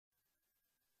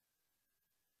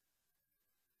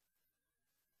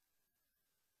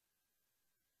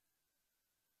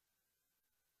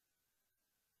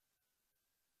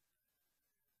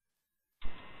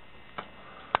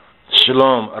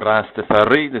Shalom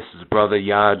Rastafari, this is Brother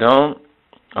Yadon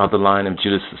of the line of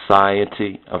Judah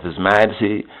Society of His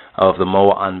Majesty of the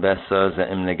Moa Anbesa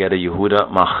Ze'im Negeda Yehuda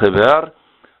Machiver.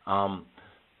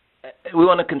 We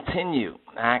want to continue,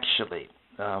 actually,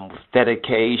 with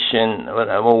dedication.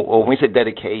 When we say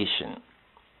dedication,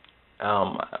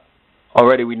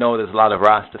 already we know there's a lot of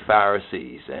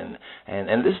Rastafaris,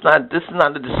 and this is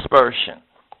not a dispersion.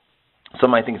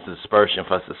 Some might think it's a dispersion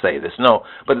for us to say this. No,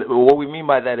 but what we mean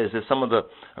by that is that some of the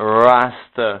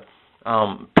Rasta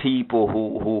people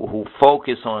who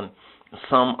focus on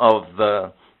some of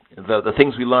the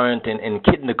things we learned in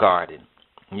kindergarten.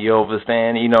 You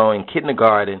understand? In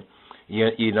kindergarten, you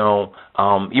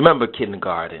remember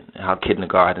kindergarten, how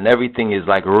kindergarten, everything is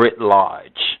like writ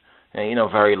large, and,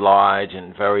 very large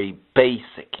and very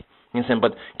basic. You understand?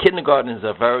 But kindergarten is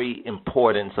a very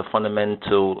important, it's a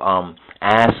fundamental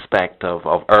aspect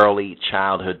of early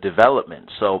childhood development.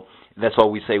 So that's why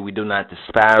we say we do not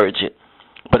disparage it.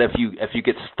 But if you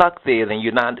get stuck there, then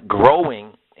you're not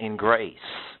growing in grace.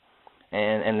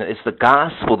 And it's the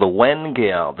gospel, the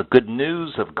Wengel, the good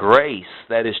news of grace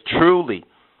that is truly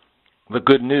the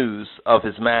good news of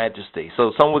His Majesty.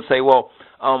 So some would say, well,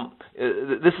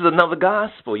 this is another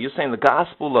gospel. You're saying the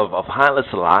gospel of Haile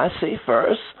Selassie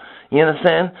first? You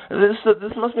understand?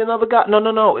 This must be another gospel.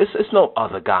 No. It's no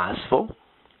other gospel.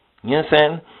 You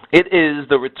understand? It is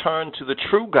the return to the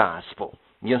true gospel.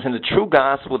 You understand? The true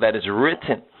gospel that is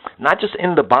written, not just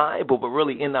in the Bible, but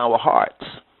really in our hearts.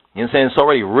 You understand? It's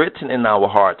already written in our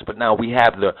hearts, but now we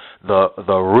have the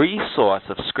resource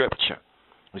of Scripture.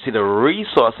 You see, the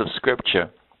resource of Scripture,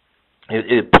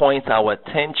 it points our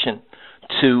attention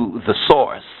to the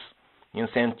source. You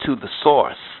understand? To the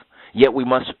source. Yet we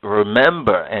must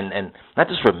remember, and not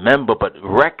just remember, but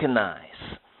recognize,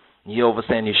 you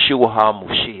understand, Yeshua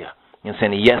HaMashiach, you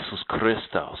understand, Jesus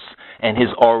Christos, and His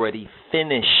already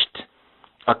finished,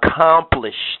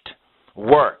 accomplished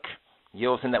work. You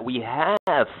understand that we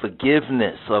have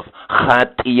forgiveness of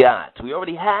Chatiyat. We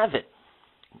already have it.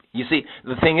 You see,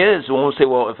 the thing is, one will say,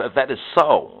 well, if that is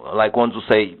so, like ones will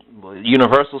say,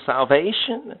 universal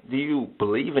salvation? Do you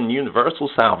believe in universal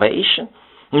salvation?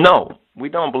 No, we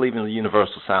don't believe in the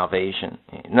universal salvation.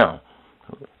 No.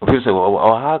 People say, well,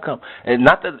 how come? And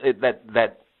not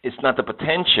that it's not the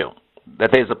potential, that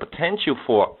there's a potential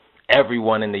for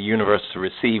everyone in the universe to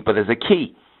receive, but there's a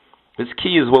key. This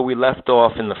key is where we left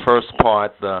off in the first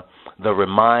part, the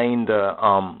reminder,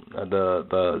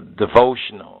 the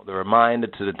devotional, the reminder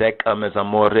to the Dekam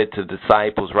Amorit, to the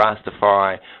disciples,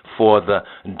 Rastafari, for the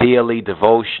daily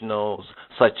devotionals,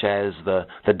 such as the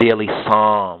daily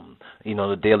psalm,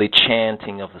 the daily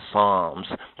chanting of the Psalms,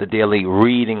 the daily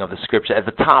reading of the Scripture at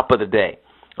the top of the day.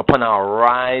 Upon our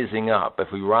rising up, if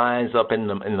we rise up in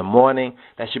the morning,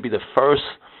 that should be the first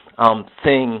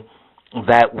thing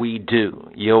that we do.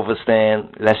 You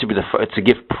understand? That should be the first, to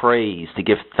give praise, to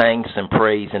give thanks and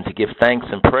praise, and to give thanks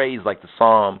and praise, like the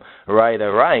Psalm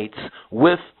writer writes,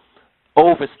 with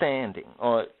overstanding,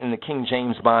 or in the King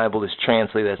James Bible is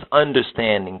translated as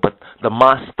understanding, but the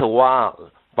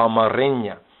mastawal,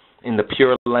 bamarinya, in the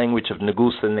pure language of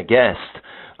Negusa Negest,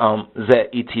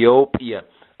 the Ethiopia,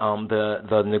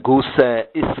 the Negusa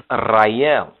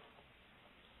Israel.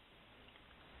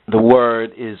 The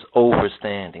word is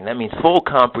overstanding. That means full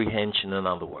comprehension, in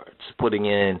other words. Putting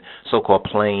in so-called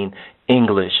plain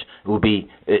English, it would be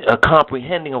a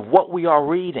comprehending of what we are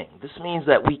reading. This means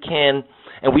that we can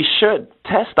and we should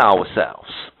test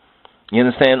ourselves, you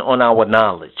understand, on our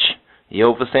knowledge.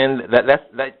 You understand?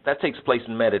 That takes place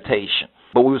in meditation.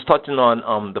 But we was touching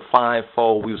on the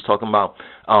fivefold. We was talking about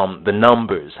the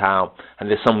numbers, how and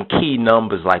there's some key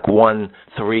numbers like 1,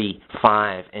 3,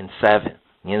 5, and 7.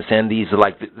 You understand? These are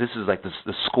like this is like the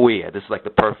square. This is like the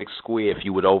perfect square, if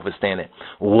you would understand it.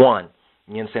 1.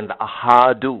 You understand the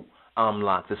ahadu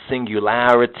amlak, the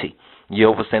singularity.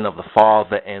 You understand of the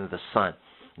Father and the Son.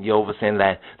 You understand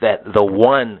that the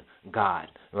one God,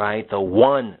 right? The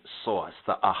one source,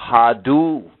 the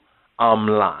ahadu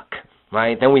amlak.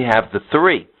 Right? Then we have the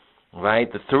 3, right?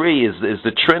 The 3 is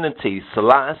the Trinity,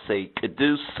 Selassie,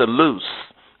 Kedus, Salus.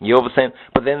 You understand?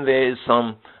 But then there is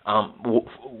some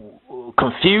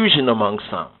confusion among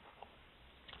some.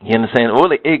 You understand? Or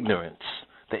the ignorance.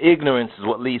 The ignorance is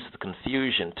what leads to the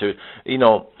confusion.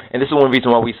 And this is one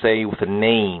reason why we say with the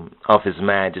name of His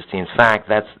Majesty. In fact,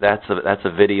 that's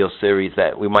a video series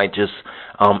that we might just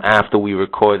after we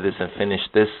record this and finish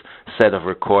this set of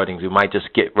recordings, we might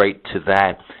just get right to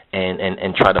that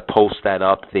and try to post that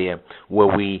up there, where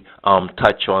we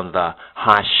touch on the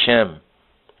Hashem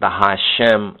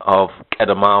of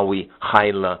Kedamawi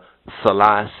Haile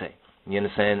Selassie. You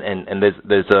understand? And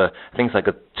there's things like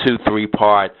a 2-3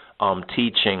 part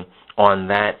teaching on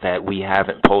that we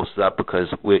haven't posted up because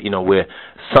we're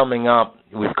summing up.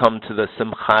 We've come to the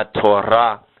Simchat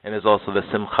Torah, and there's also the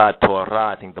Simchat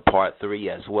Torah, I think the part 3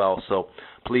 as well. So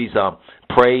please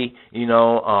pray,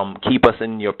 keep us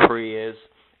in your prayers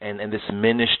and this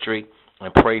ministry,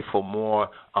 and pray for more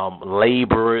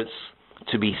laborers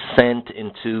to be sent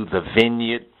into the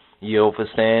vineyard, you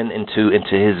understand, into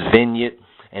his vineyard,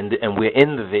 and we're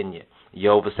in the vineyard,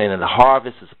 you understand, and the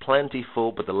harvest is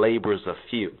plentiful, but the laborers are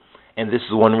few. And this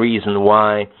is one reason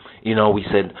why, we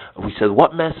said,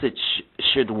 what message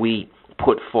should we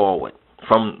put forward?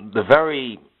 From the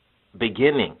very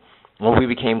beginning, when we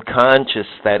became conscious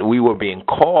that we were being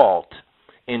called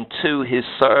into his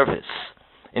service,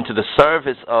 into the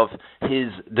service of his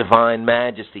divine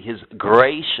majesty, his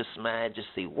gracious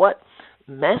majesty, what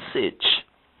message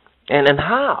and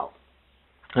how?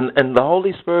 And the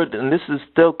Holy Spirit, and this is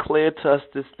still clear to us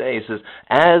this day, it says,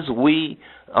 as we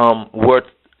were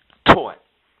taught,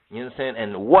 you understand,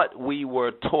 and what we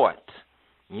were taught,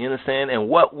 you understand, and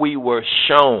what we were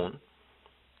shown,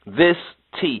 this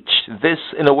teach, this,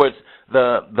 in other words,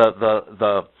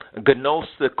 the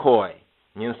gnostikoi,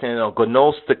 you understand, or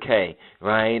gnostike,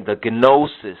 right, the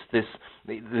gnosis, this,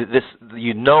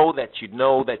 you know that you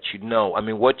know that you know, I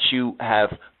mean, what you have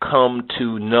come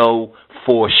to know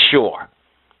for sure,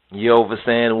 you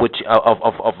understand, which,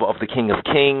 of the King of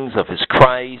Kings, of his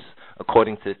Christ,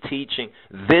 according to the teaching,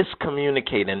 this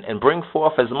communicate and bring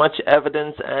forth as much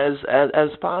evidence as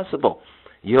possible.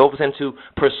 You understand, to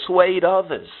persuade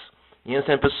others. You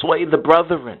understand, persuade the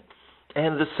brethren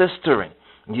and the sisterin.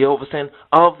 You understand,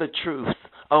 of the truth,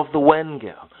 of the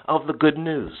Wendim, of the good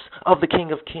news, of the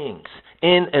King of Kings,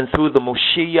 in and through the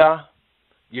Moshiach,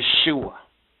 Yeshua.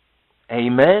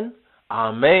 Amen.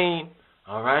 Amen.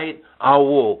 All right.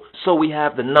 Awul. So we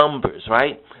have the numbers,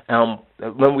 right?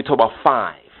 When we talk about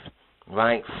 5.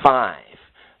 Right, 5,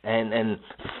 and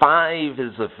 5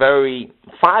 is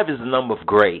the number of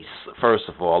grace. First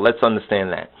of all, let's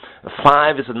understand that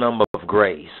 5 is a number of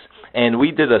grace. And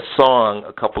we did a song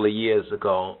a couple of years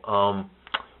ago.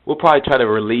 We'll probably try to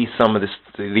release some of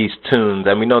these tunes,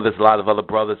 and we know there's a lot of other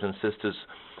brothers and sisters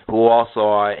who also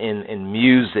are in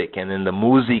music and in the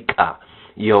musica.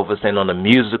 You understand, on a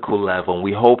musical level. And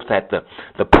we hope that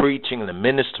the preaching and the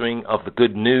ministering of the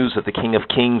good news of the King of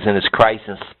Kings and his Christ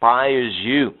inspires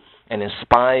you and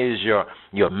inspires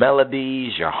your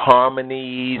melodies, your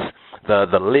harmonies,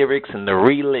 the lyrics and the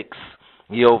relics.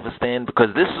 You understand?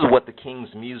 Because this is what the King's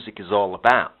music is all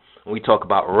about. When we talk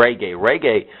about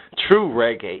reggae, true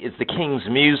reggae is the King's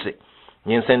music.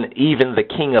 You understand? Even the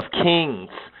King of Kings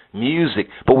music.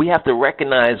 But we have to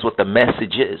recognize what the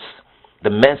message is. The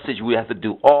message, we have to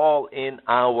do all in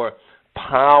our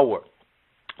power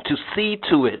to see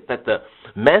to it that the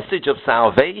message of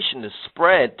salvation is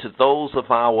spread to those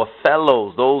of our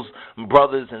fellows, those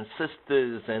brothers and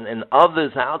sisters and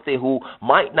others out there who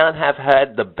might not have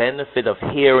had the benefit of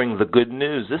hearing the good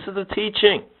news. This is the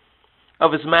teaching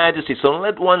of His Majesty. So don't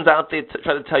let ones out there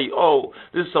try to tell you, oh,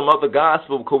 this is some other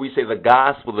gospel, because we say the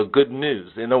gospel, the good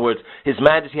news. In other words, His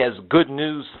Majesty has good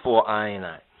news for I and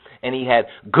I. And he had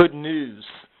good news,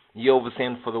 you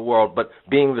understand, for the world. But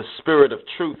being the Spirit of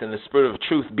truth, and the Spirit of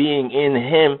truth being in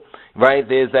him, right,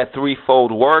 there's that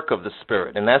threefold work of the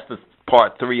Spirit. And that's the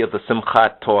part 3 of the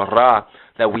Simchat Torah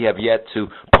that we have yet to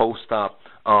post up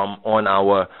on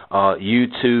our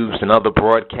YouTubes and other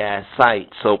broadcast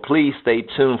sites. So please stay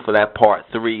tuned for that part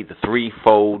 3, the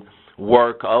threefold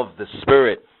work of the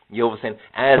Spirit. You understand,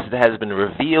 as it has been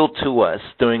revealed to us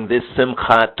during this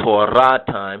Simchat Torah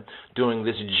time, during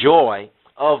this joy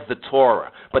of the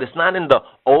Torah. But it's not in the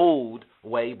old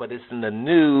way, but it's in the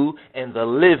new and the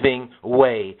living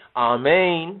way.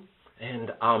 Amen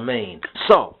and amen.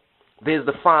 So, there's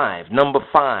the 5, number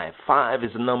 5. 5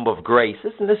 is the number of grace.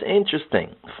 Isn't this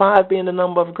interesting? 5 being the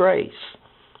number of grace,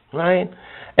 right?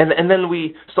 And then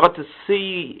we start to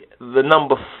see the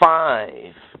number 5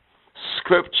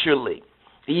 scripturally,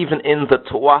 even in the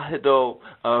Tawahido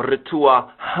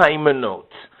Ritua Haimanot.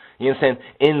 You understand?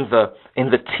 In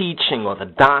the teaching or the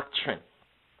doctrine,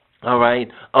 all right,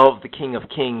 of the King of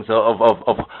Kings,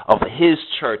 of his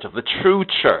church, of the true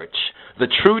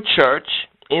church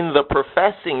in the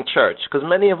professing church, because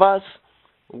many of us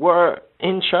were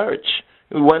in church.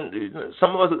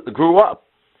 Some of us grew up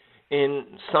in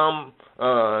some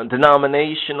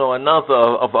denomination or another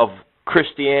of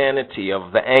Christianity,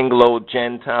 of the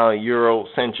Anglo-Gentile,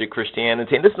 Eurocentric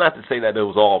Christianity. And this is not to say that it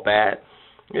was all bad.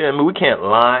 Yeah, I mean, we can't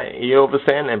lie, you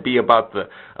understand, and be about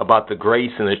the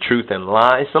grace and the truth and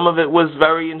lie. Some of it was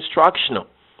very instructional,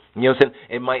 You know what I'm saying?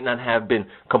 It might not have been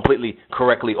completely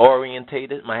correctly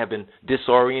orientated. Might have been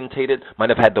disorientated. Might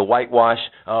have had the whitewash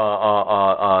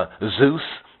Zeus.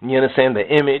 You understand? The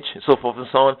image, so forth and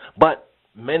so on. But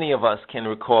many of us can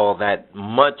recall that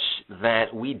much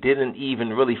that we didn't even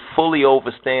really fully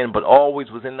understand, but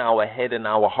always was in our head and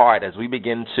our heart as we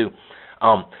begin to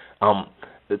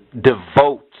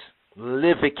devote,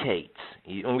 livicate.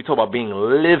 When we talk about being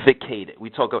livicated, we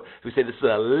say this is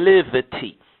a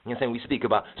livity. You know what I'm saying? We speak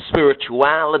about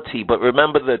spirituality, but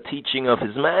remember the teaching of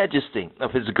His Majesty,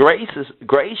 of His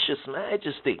gracious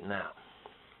Majesty. Now,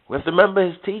 we have to remember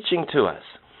His teaching to us.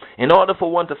 In order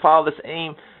for one to follow this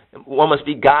aim, one must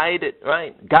be guided,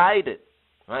 right? Guided,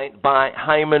 right, by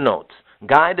Hymenot,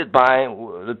 guided by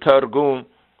the Targum.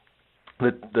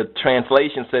 The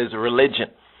translation says religion.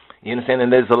 You understand?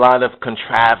 And there's a lot of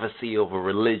controversy over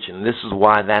religion. This is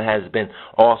why that has been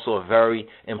also a very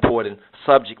important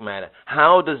subject matter.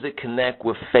 How does it connect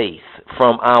with faith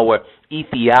from our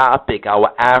Ethiopic,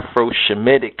 our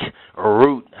Afro-Shemitic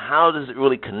root? How does it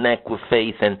really connect with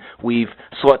faith? And we've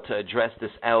sought to address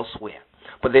this elsewhere.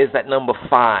 But there's that number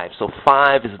 5. So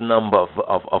 5 is the number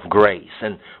of grace.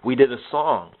 And we did a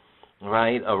song,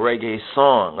 right, a reggae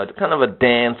song, kind of a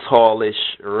dance hallish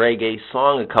reggae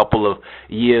song a couple of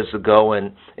years ago,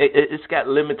 and it's got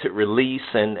limited release,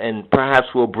 and perhaps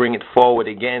we'll bring it forward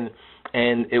again.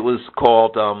 And it was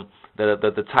called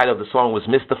the title of the song was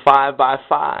Mr. 5 by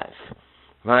 5,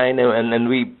 right? And then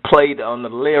we played on the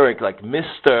lyric like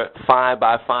Mr. 5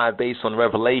 by 5 based on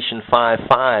Revelation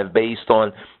 5:5, based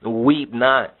on weep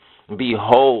not,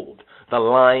 behold, the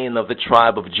Lion of the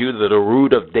tribe of Judah, the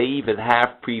root of David,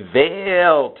 hath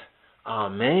prevailed,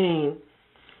 amen,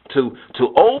 to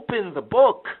open the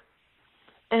book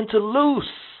and to loose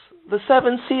the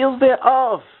 7 seals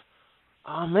thereof,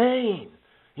 amen.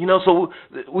 You know, so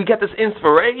we got this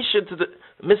inspiration to the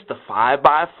Mr. 5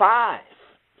 by 5.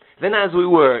 Then as we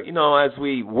were, you know, as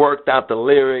we worked out the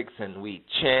lyrics and we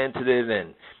chanted it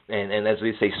and as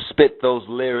we say, spit those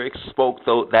lyrics, spoke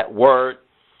that word,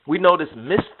 we noticed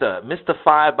Mr.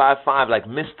 5 by 5, like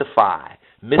mystify,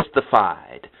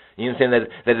 mystified. You understand that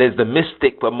there's the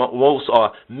mystic, but most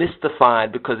are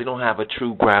mystified because they don't have a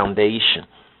true groundation.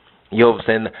 You know what I'm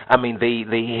saying? I mean,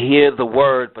 they hear the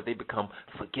word, but they become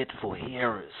forgetful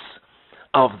hearers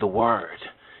of the word.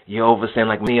 You know what I'm saying?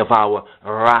 Like many of our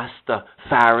Rasta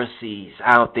Pharisees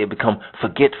out there become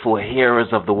forgetful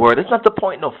hearers of the word. It's not to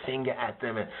point no finger at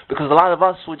them, because a lot of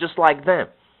us were just like them.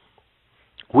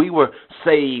 We were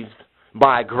saved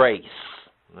by grace.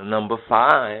 The number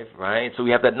 5, right? So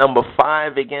we have that number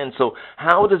 5 again. So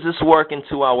how does this work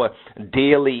into our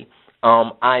daily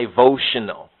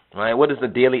ivotional, right? What is the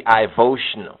daily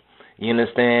ivotional? You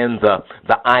understand? The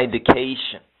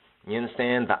idication. You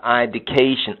understand? The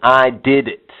idication. I did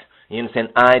it. You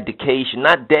understand? Idication.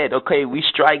 Not dead. Okay, we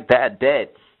strike that dead.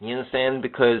 You understand?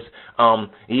 Because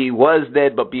he was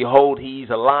dead, but behold, he's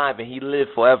alive, and he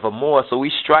lived forevermore. So we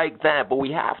strike that, but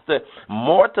we have to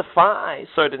mortify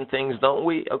certain things, don't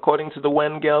we? According to the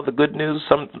Wendim, the good news,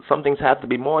 some things have to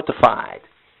be mortified.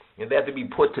 They have to be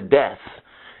put to death.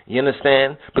 You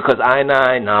understand? Because I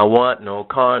want no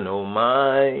carnal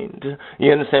mind.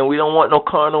 You understand? We don't want no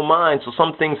carnal mind, so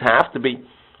some things have to be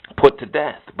put to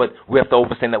death. But we have to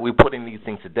understand that we're putting these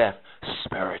things to death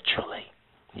spiritually.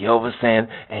 You understand?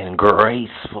 And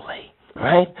gracefully,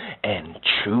 right? And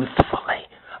truthfully.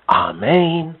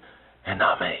 Amen and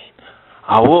amen.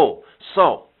 Oh,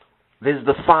 so there's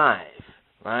the 5,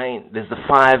 right? There's the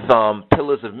 5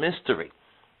 pillars of mystery,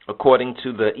 according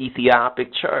to the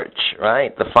Ethiopic church,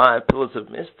 right? The 5 pillars of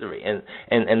mystery. And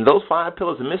those 5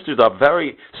 pillars of mystery are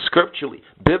very scripturally,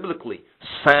 biblically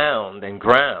sound and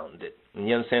grounded. And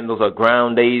you understand? Those are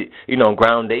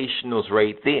groundationals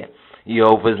right there.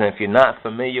 And if you're not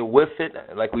familiar with it,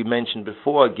 like we mentioned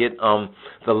before, get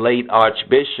the late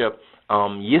Archbishop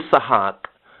Yisahak,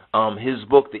 his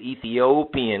book, The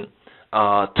Ethiopian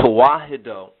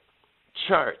Tawahido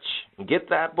Church. Get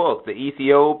that book, The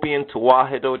Ethiopian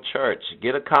Tawahido Church.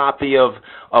 Get a copy of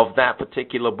that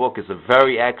particular book. It's a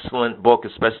very excellent book,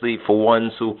 especially for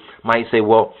ones who might say,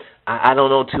 well, I don't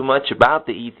know too much about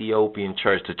the Ethiopian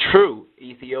church. The true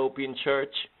Ethiopian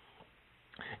church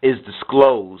is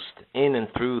disclosed in and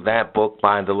through that book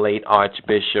by the late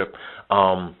Archbishop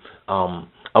Abuna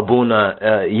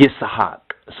Yisahak.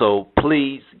 So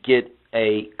please get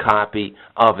a copy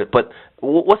of it. But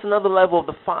what's another level of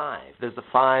the 5? There's the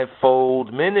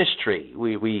 5-fold ministry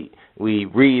we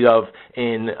read of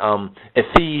in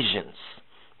Ephesians,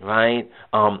 right?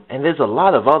 And there's a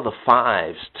lot of other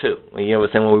 5s too. You know what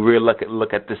I'm saying? When we really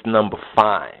look at this number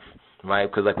 5, right?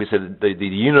 Because like we said, the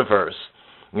universe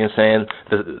You know what I'm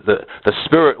saying? The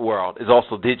spirit world is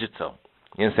also digital.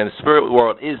 You understand? The spirit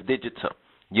world is digital.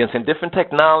 You understand? Different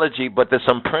technology, but there's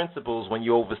some principles when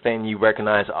you understand, you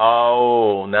recognize,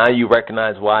 oh, now you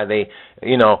recognize why they,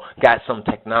 got some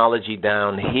technology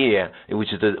down here,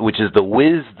 which is the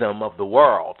wisdom of the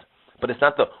world. But it's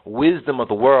not the wisdom of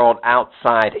the world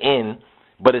outside in,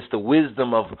 but it's the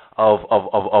wisdom of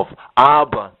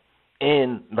Abba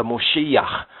in the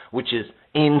Moshiach, which is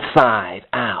inside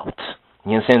out.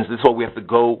 You understand? This is what we have to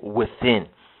go within.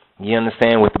 You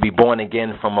understand? We have to be born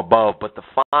again from above. But the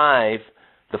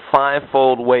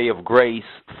fivefold way of grace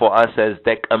for us as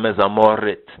Dek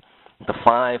Amezamorit, the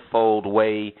fivefold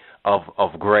way of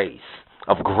grace,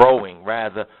 of growing,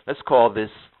 rather. Let's call this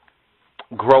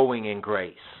growing in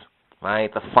grace,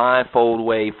 right? The fivefold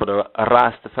way for the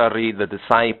Rastafari, the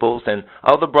disciples, and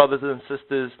other brothers and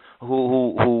sisters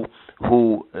who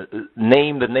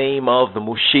name the name of the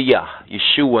Moshiach,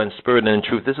 Yeshua in spirit and in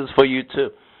truth. This is for you too.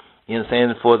 You know what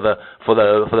I'm saying?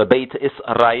 For the Beit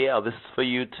Israel, this is for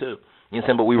you too. You know what I'm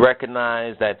saying? But we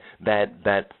recognize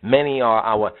that many are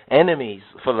our enemies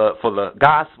for the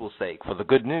gospel's sake, for the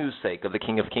good news sake of the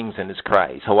King of Kings and His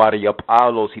Christ. Hawariya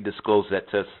Paulos, he disclosed that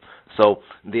to us. So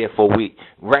therefore we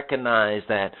recognize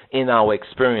that in our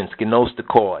experience,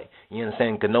 Gnostikoi, you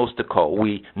understand? Gnostiko,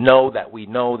 we know that we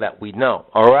know that we know.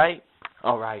 All right?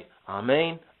 All right.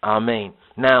 Amen. Amen.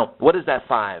 Now, what is that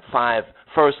five? Five,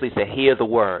 firstly, is to hear the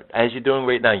word. As you're doing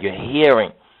right now, you're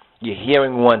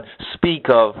hearing one speak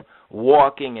of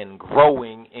walking and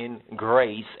growing in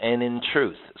grace and in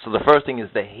truth. So the first thing is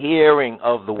the hearing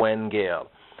of the Wengel,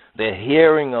 the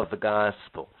hearing of the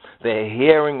gospel, the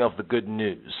hearing of the good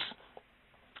news.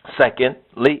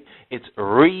 Secondly, it's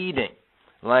reading.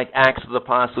 Like Acts of the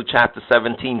Apostle, chapter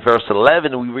 17, verse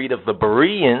 11, we read of the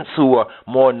Bereans who are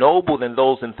more noble than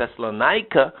those in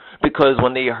Thessalonica, because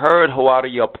when they heard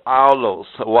Hawariya Paulos,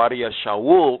 Hawariya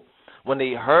Shaul, when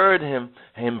they heard him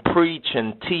preach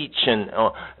and teach, and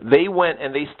they went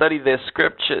and they studied their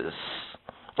scriptures,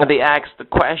 and they asked the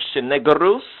question,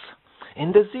 Negroes,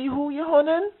 in the Zihu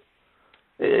Yehonan?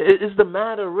 Is the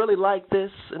matter really like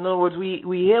this? In other words, we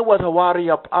hear what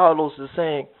Hawariya Paulos is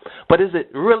saying, but is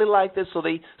it really like this? So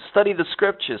they study the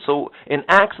scriptures. So in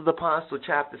Acts of the Apostle,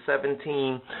 chapter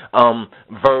 17,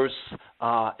 verse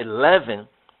 11,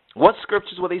 what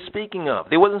scriptures were they speaking of?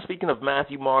 They wasn't speaking of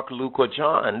Matthew, Mark, Luke, or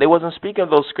John. They wasn't speaking of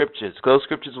those scriptures. Those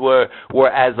scriptures were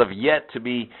as of yet to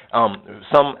be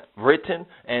some written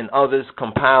and others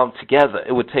compiled together.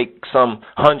 It would take some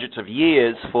hundreds of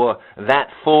years for that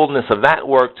fullness of that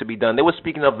work to be done. They were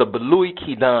speaking of the Belui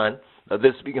Kidan.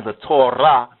 They're speaking of the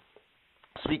Torah,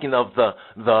 speaking of the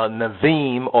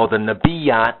Navim or the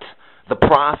Nabiyat, the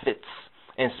prophets,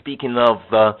 and speaking of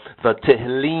the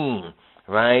Tehillim,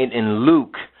 right, in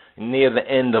Luke. Near the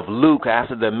end of Luke,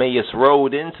 after the Emmaus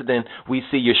Road incident, we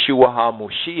see Yeshua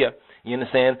HaMoshiach. You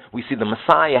understand? We see the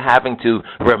Messiah having to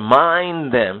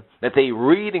remind them that they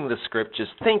reading the scriptures,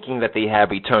 thinking that they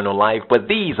have eternal life, but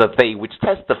these are they which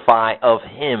testify of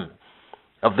Him,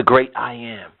 of the great I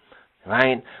Am.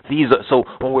 Right? So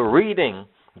when we're reading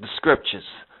the scriptures,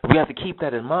 we have to keep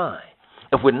that in mind.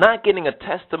 If we're not getting a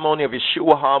testimony of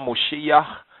Yeshua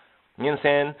HaMoshiach, you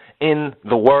understand? In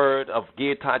the word of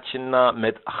Gitachina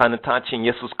Medchanatachin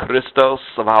Jesus Christos,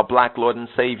 of our black Lord and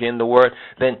Savior in the word,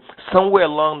 then somewhere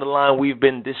along the line we've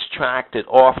been distracted,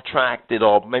 off-tracked,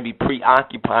 or maybe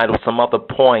preoccupied with some other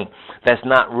point that's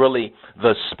not really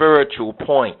the spiritual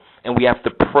point. And we have to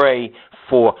pray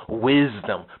for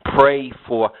wisdom, pray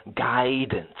for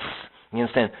guidance. You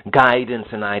understand? Guidance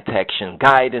and protection,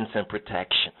 guidance and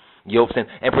protection. You understand?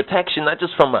 And protection, not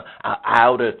just from an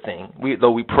outer thing,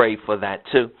 though we pray for that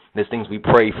too. There's things we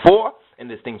pray for, and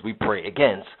there's things we pray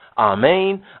against.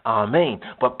 Amen, amen.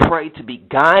 But pray to be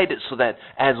guided so that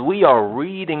as we are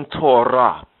reading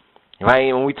Torah,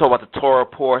 right? When we talk about the Torah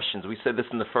portions, we said this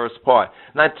in the first part,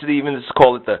 not to even just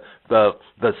call it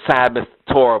the Sabbath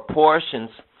Torah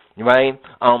portions, right?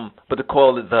 But to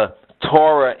call it the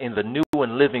Torah in the new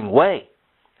and living way,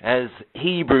 as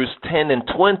Hebrews 10 and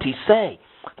 20 say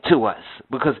to us,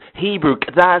 because Hebrew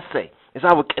Kedase is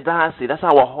our Kedase, that's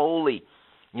our holy,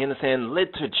 you understand,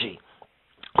 liturgy,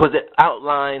 because it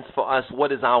outlines for us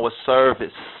what is our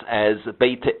service as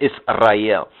Beit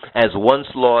Israel, as once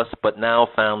lost but now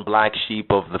found black sheep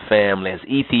of the family, as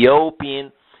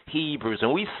Ethiopian Hebrews,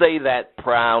 and we say that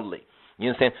proudly. You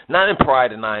understand? Not in pride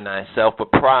denying thyself,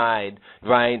 but pride,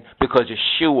 right? Because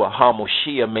Yeshua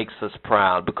HaMoshiach makes us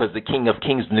proud, because the King of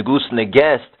Kings, Negus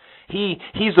Negest,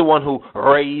 He's the one who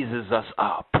raises us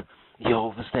up. You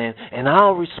understand? And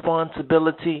our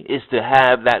responsibility is to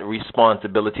have that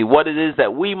responsibility. What it is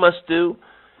that we must do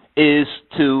is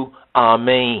to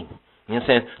amen. You know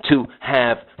what I'm saying? To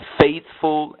have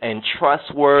faithful and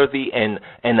trustworthy and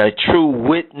a true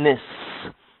witness.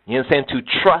 You know what I'm saying? To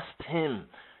trust him.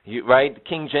 Right?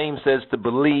 King James says to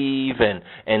believe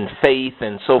and faith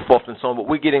and so forth and so on. But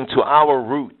we're getting to our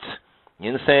root.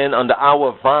 You understand? Under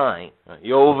our vine,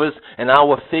 Yovas, and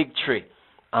our fig tree.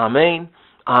 Amen.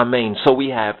 Amen. So we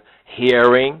have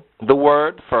hearing the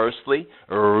word, firstly,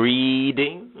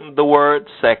 reading the word,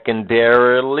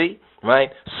 secondarily,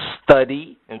 right?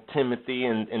 Study in Timothy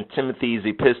and in Timothy's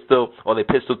epistle, or the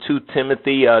epistle to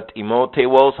Timothy,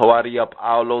 Timotheos, Hoaria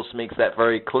Paulos makes that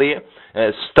very clear.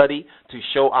 Study to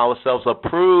show ourselves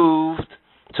approved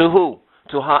to who?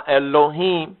 To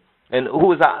Ha-Elohim. And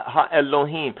who is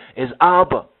Ha-Elohim? Is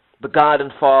Abba, the God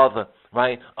and Father,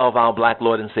 right, of our black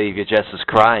Lord and Savior, Jesus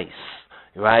Christ,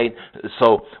 right?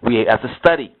 So we have to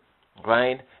study,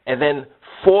 right? And then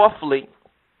fourthly,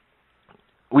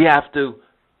 we have to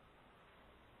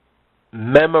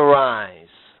memorize.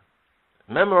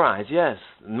 Memorize, yes,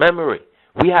 memory.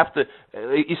 We have to,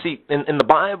 you see, in the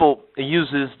Bible, it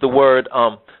uses the word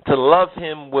to love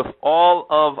him with all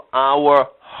of our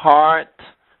heart,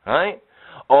 right?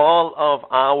 All of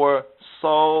our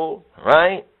soul,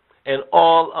 right? And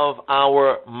all of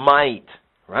our might,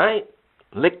 right?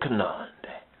 Liknande,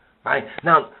 right?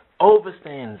 Now,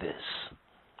 understand this.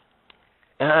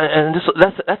 And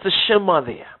that's a Shema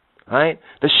there, right?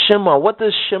 The Shema. What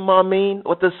does Shema mean?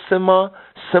 What does Shema?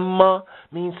 Shema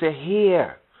means to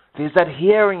hear. There's that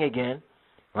hearing again,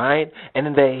 right? And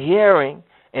in the hearing,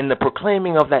 in the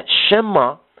proclaiming of that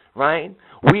Shema, right?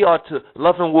 We are to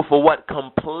love him with a what?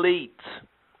 Complete.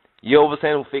 You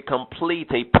understand? With a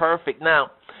complete, a perfect.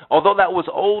 Now, although that was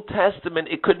Old Testament,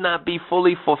 it could not be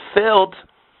fully fulfilled.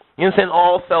 You understand?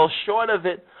 All fell short of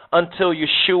it until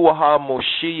Yeshua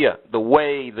HaMoshiach, the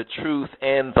way, the truth,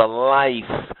 and the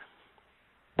life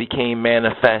became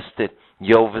manifested.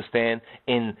 You understand?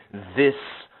 In this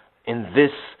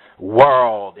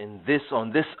world,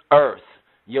 on this earth.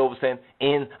 You understand?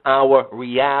 In our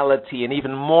reality, and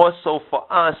even more so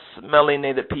for us,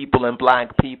 melanated people and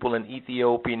black people and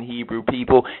Ethiopian Hebrew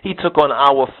people, he took on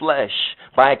our flesh.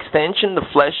 By extension, the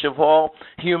flesh of all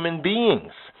human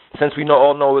beings. Since we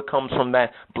all know it comes from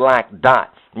that black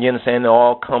dot. You understand? It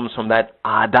all comes from that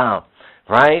Adam.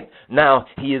 Right? Now,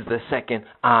 he is the second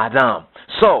Adam.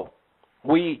 So,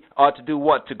 we are to do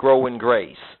what? To grow in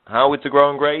grace. How are we to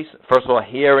grow in grace? First of all,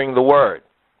 hearing the word.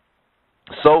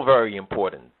 So very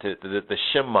important, to the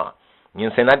Shema. You know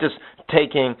what I'm saying? Not just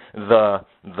taking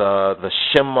the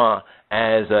Shema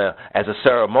as a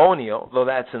ceremonial, though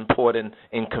that's important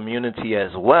in community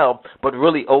as well, but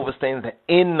really understanding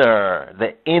the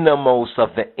innermost of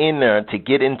the inner, to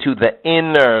get into the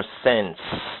inner sense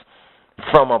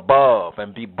from above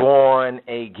and be born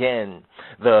again.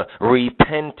 The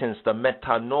repentance, the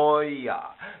metanoia,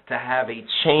 to have a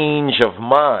change of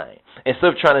mind. Instead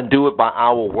of trying to do it by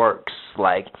our works,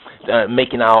 like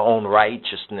making our own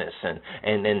righteousness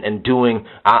and doing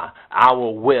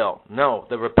our will. No,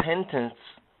 the repentance,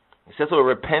 it says with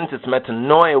repentance,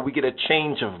 metanoia, we get a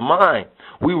change of mind.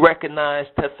 We recognize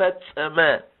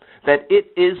that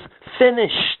it is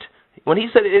finished. When he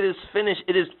said it is finished,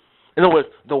 it is, in other words,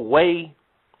 the way,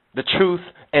 the truth,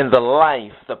 and the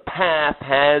life, the path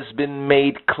has been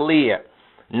made clear.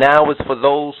 Now it's for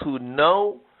those who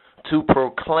know to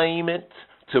proclaim it,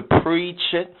 to preach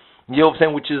it, you know what I'm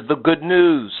saying, which is the good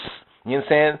news, you know what I'm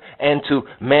saying, and to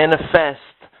manifest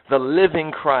the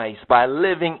living Christ by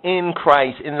living in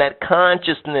Christ, in that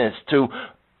consciousness, to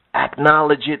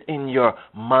acknowledge it in your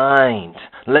mind.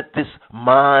 Let this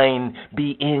mind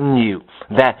be in you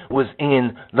that was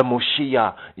in the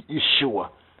Moshiach, Yeshua.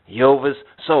 Yovas.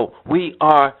 So we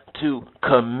are to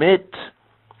commit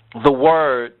the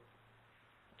word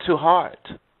to heart,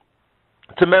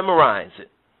 to memorize it.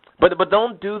 But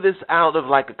don't do this out of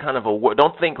like a kind of a word.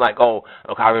 Don't think like, oh,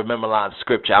 look, I remember a lot of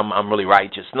scripture, I'm really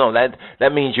righteous. No,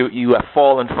 that means you have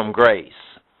fallen from grace.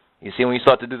 You see, when you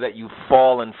start to do that, you've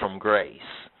fallen from grace.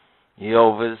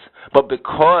 Yovas. But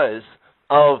because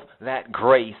of that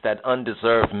grace, that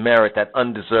undeserved merit, that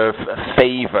undeserved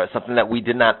favor, something that we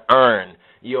did not earn,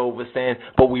 you understand?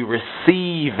 But we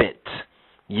receive it.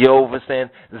 You understand?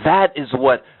 That is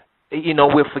what,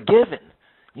 we're forgiven.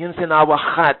 You understand? Our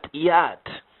chatiyat.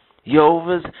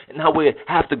 Yovas. And now we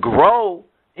have to grow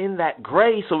in that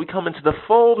grace so we come into the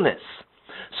fullness.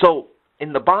 So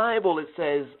in the Bible it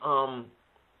says,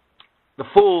 the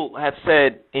fool hath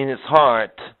said in his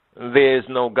heart, there is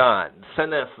no God.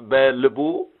 Senef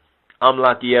be-lebu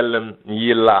amlak yelem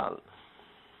yilal.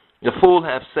 The fool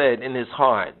hath said in his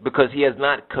heart, because he has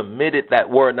not committed that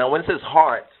word. Now when it says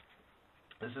heart,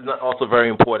 This is also very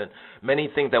important. Many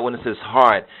think that when it says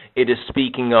heart, it is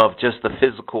speaking of just the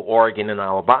physical organ in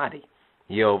our body.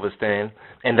 You understand?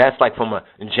 And that's like from a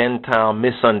Gentile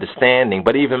misunderstanding.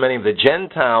 But even many of the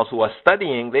Gentiles who are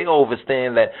studying, they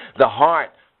understand that the heart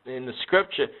in the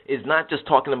scripture is not just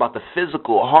talking about the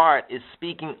physical. Heart is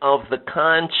speaking of the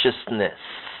consciousness.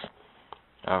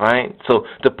 All right? So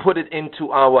to put it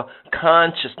into our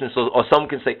consciousness, or some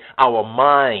can say our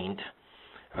mind,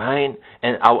 right?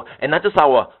 And not just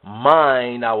our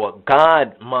mind, our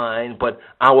God mind, but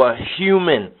our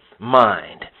human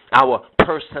mind, our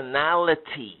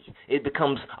personality. It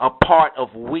becomes a part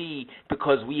of we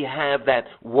because we have that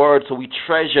word, so we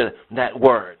treasure that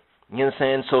word. You know what I'm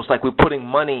saying? So it's like we're putting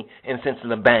money, in a sense, in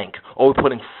the bank, or we're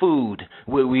putting food.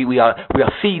 We are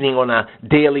feeding on our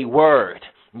daily word.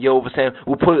 You know what I'm saying?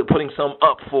 We're putting some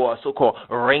up for a so-called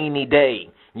rainy day.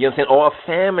 You know what I'm saying? Or a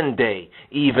famine day,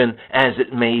 even as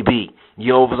it may be.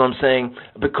 You know what I'm saying?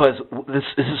 Because this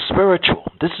is spiritual.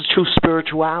 This is true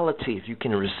spirituality, if you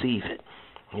can receive it.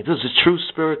 This is true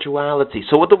spirituality.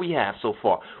 So what do we have so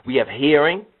far? We have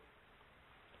hearing,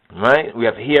 right? We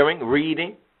have hearing,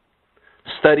 reading,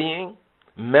 studying,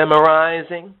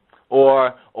 memorizing,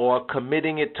 or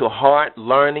committing it to heart,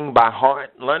 learning by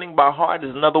heart. Learning by heart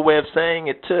is another way of saying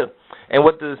it too. And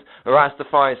what does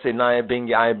Rastafari say? Naya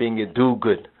binga, do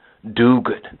good, do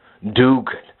good, do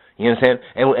good. You understand?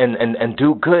 And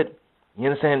do good. You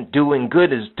understand? Doing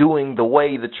good is doing the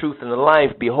way, the truth, and the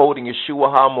life, beholding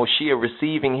Yeshua HaMoshiach,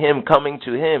 receiving Him, coming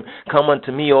to Him. Come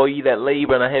unto me, all ye that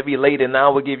labor and are heavy laden, and I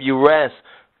will give you rest.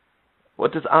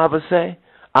 What does Abba say?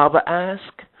 Abba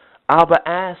ask. Abba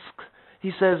asks.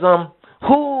 He says,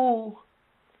 who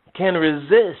can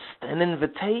resist an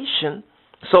invitation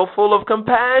so full of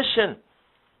compassion?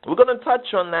 We're going to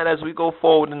touch on that as we go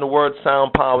forward in the word,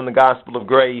 sound, power, and the gospel of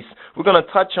grace. We're going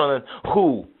to touch on it.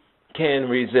 Who can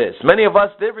resist? Many of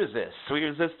us did resist. We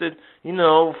resisted, many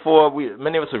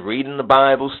of us are reading the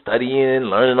Bible, studying,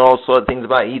 learning all sorts of things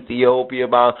about Ethiopia,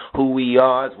 about who we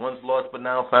are, as once lost but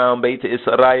now found, Beta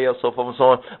Israel, so forth and so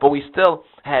on. But we still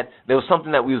there was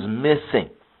something that we was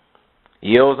missing.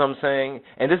 You know what I'm saying?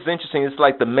 And this is interesting. It's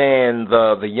like the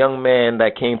young man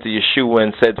that came to Yeshua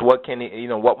and said,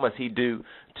 what must he do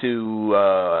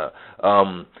to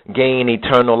gain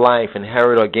eternal life,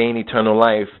 inherit or gain eternal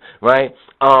life, right?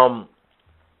 And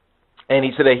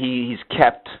he said that he's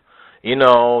kept,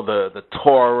 the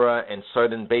Torah and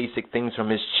certain basic things from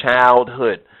his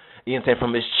childhood. You know what I'm saying?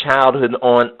 From his childhood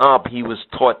on up, he was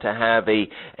taught to have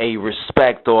a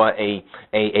respect or a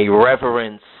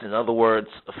reverence, in other words,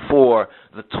 for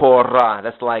the Torah.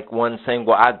 That's like one saying,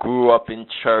 well, I grew up in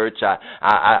church.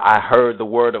 I heard the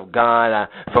word of God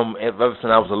ever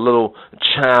since I was a little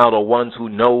child, or ones who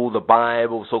know the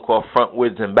Bible, so-called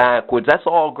frontwards and backwards. That's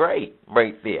all great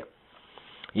right there.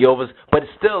 But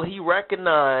still, he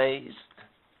recognized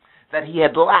that he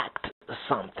had lacked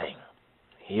something.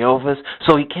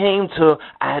 So he came to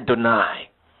Adonai,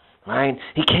 right?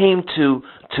 He came to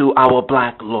our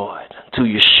black Lord, to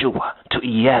Yeshua, to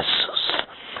Jesus,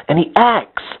 and he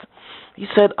asked. He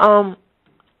said, what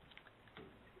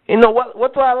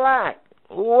do I lack?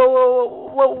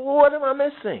 What am I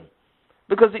missing?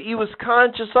 Because he was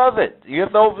conscious of it. You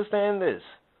have to understand this.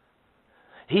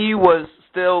 He was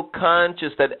still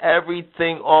conscious that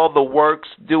everything, all the works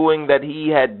doing that he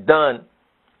had done,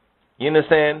 you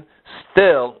understand?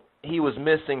 Still, he was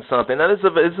missing something. Now, this is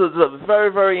a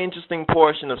very, very interesting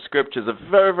portion of Scripture. It's a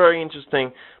very, very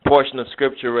interesting portion of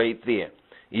Scripture right there.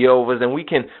 And we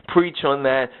can preach on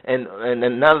that, and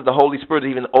now that the Holy Spirit is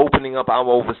even opening up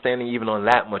our understanding even on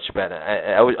that much better.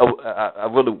 I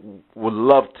really would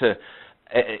love to,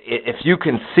 if you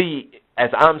can see, as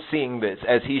I'm seeing this,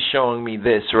 as he's showing me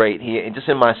this right here, and just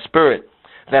in my spirit,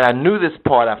 that I knew this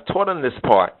part, I've taught on this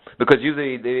part, because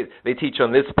usually they teach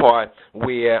on this part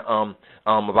where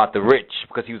about the rich,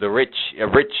 because he was a rich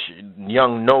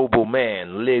young noble man,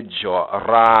 Lidge or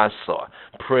Ras or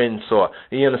Prince, or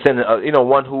you understand,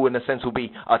 one who in a sense will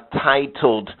be a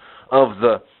titled of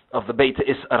the Beta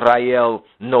Israel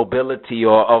nobility,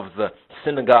 or of the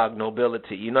synagogue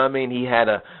nobility. You know what I mean? He had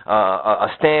a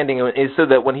standing. It said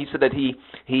that when he said that he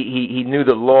knew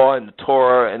the law and the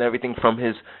Torah and everything from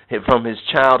his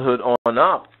childhood on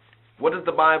up. What does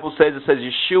the Bible say? It says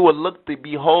Yeshua looked,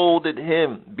 beheld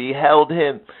him,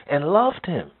 and loved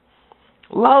him.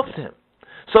 Loved him.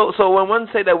 So when one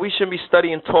say that we shouldn't be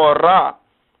studying Torah,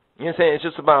 you know what I'm saying, it's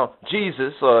just about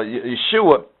Jesus or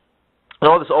Yeshua, and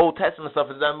all this Old Testament stuff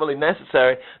is not really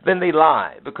necessary, then they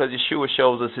lie, because Yeshua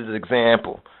shows us his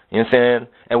example. You know what I'm saying?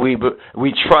 And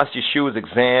we trust Yeshua's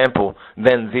example,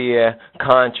 then they're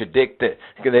contradicted.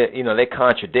 They're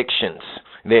contradictions.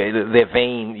 their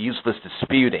vain, useless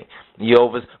disputing.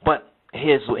 But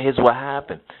here's what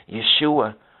happened.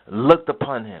 Yeshua looked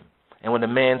upon him, and when the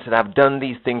man said, "I've done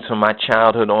these things from my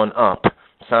childhood on up,"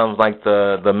 sounds like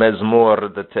the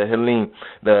Mezmor, the Tehillim,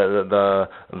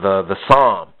 the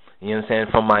Psalm. You understand?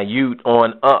 From my youth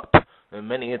on up, and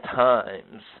many a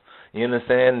times. You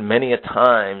understand? Many a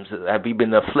times have we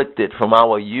been afflicted from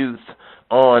our youth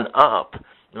on up,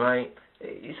 right?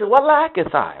 He said, "What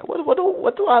lacketh I? What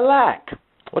do I lack?"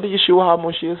 What did Yeshua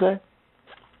HaMashiach say?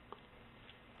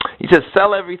 He said,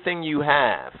 "Sell everything you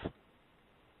have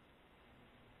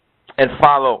and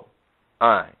follow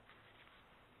I."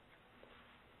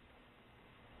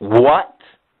 What?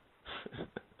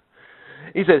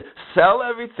 He said, "Sell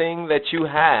everything that you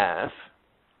have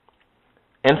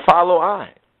and follow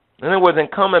I." In other words,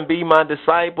 and come and be my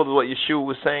disciple, is what Yeshua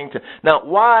was saying to. Now,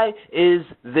 why is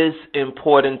this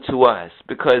important to us?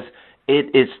 Because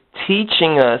it is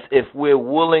teaching us, if we're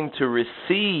willing to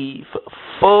receive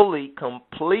fully,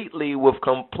 completely, with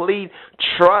complete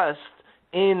trust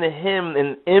in Him,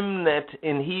 in Imnet,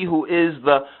 in He who is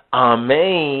the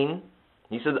Amen.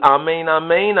 He says, "Amen,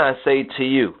 Amen, I say to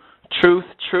you. Truth,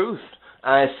 truth,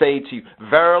 I say to you.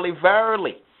 Verily,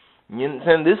 verily."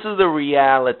 And this is the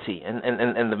reality. And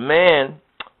the man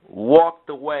went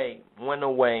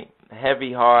away,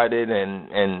 heavy-hearted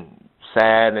and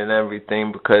sad and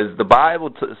everything, because the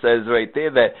Bible says right there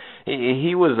that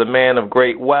he was a man of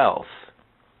great wealth.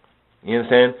 You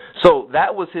understand? So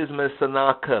that was his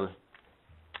mesanakal.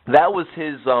 That was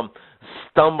his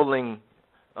stumbling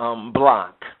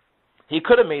block. He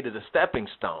could have made it a stepping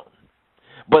stone.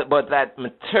 But that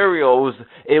material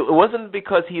it wasn't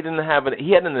because he didn't have it.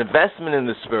 He had an investment in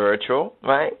the spiritual,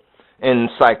 right? In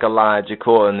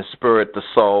psychological, in the spirit, the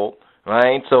soul,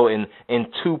 right? So in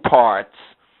two parts,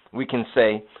 we can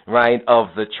say, right,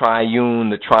 of the triune,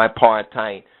 the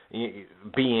tripartite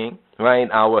being, right?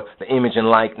 The image and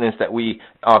likeness that we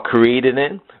are created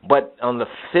in. But on the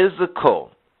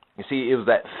physical, you see, it was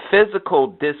that physical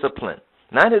discipline.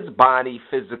 Not his body,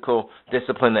 physical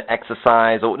discipline to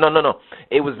exercise. No.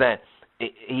 It was that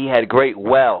he had great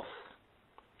wealth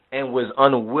and was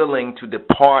unwilling to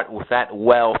depart with that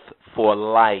wealth for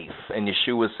life. And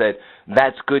Yeshua said,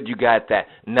 "That's good, you got that.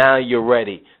 Now you're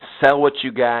ready. Sell what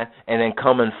you got and then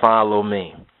come and follow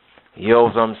me." You know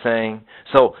what I'm saying?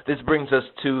 So this brings us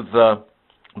to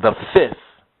the fifth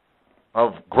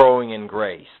of growing in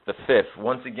grace. The fifth.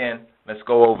 Once again, let's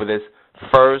go over this.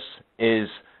 First is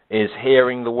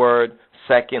hearing the word.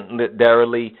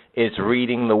 Secondarily is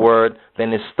reading the word.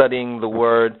 Then is studying the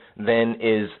word. Then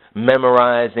is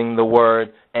memorizing the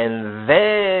word. And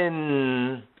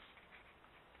then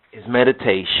is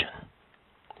meditation.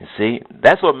 You see,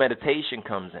 that's where meditation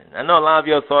comes in. I know a lot of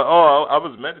you thought, "Oh, I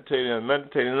was meditating and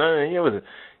meditating." No,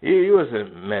 he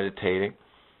wasn't meditating.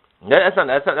 That's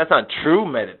not true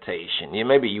meditation.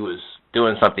 Maybe you was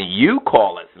doing something you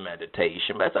call it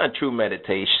meditation, but that's not true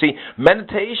meditation. See,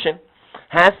 meditation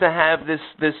has to have this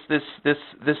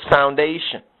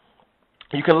foundation.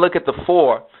 You can look at the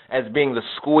four as being the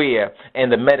square,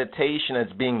 and the meditation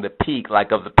as being the peak,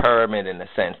 like of the pyramid in a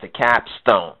sense, the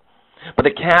capstone. But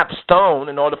the capstone,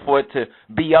 in order for it to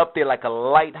be up there like a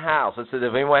lighthouse, it says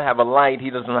if anyone have a light, he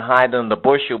doesn't hide it in the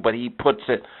bushel, but he puts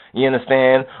it, you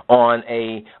understand, on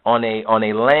a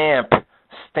lamp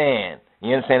stand.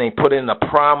 You understand? He put it in a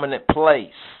prominent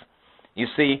place. You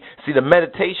see, the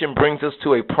meditation brings us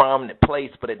to a prominent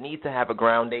place, but it needs to have a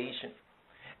groundation,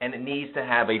 and it needs to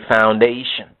have a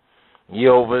foundation.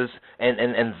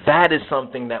 And that is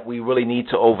something that we really need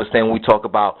to understand when we talk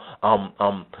about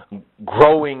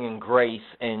growing in grace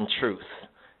and truth,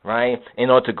 right? In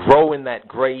order to grow in that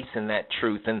grace and that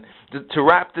truth. And to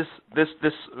wrap this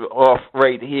off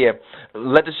right here,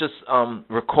 let us just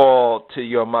recall to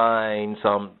your minds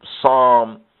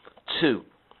Psalm 2,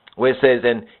 where it says,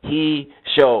 "And he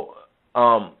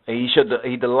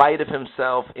delighteth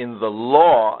himself in the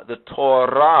law, the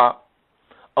Torah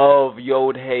of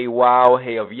Yod He Waw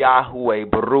He, of Yahweh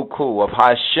Baruch Hu, of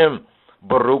Hashem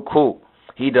Baruch Hu.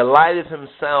 He delighteth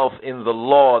himself in the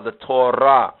law, the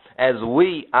Torah, as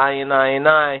we, I and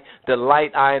I,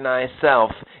 delight I and I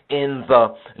self in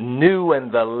the new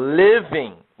and the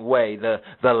living way, the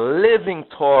living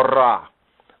Torah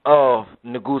of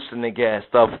Negus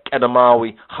Negest, of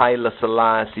Kedamawi Haile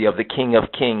Selassie, of the King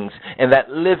of Kings. And that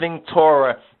living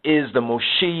Torah is the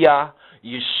Moshiach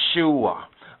Yeshua.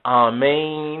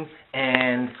 Amen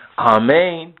and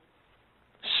Amen.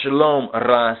 Shalom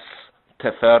Ras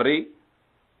Teferi.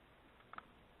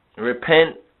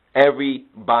 Repent,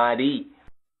 everybody.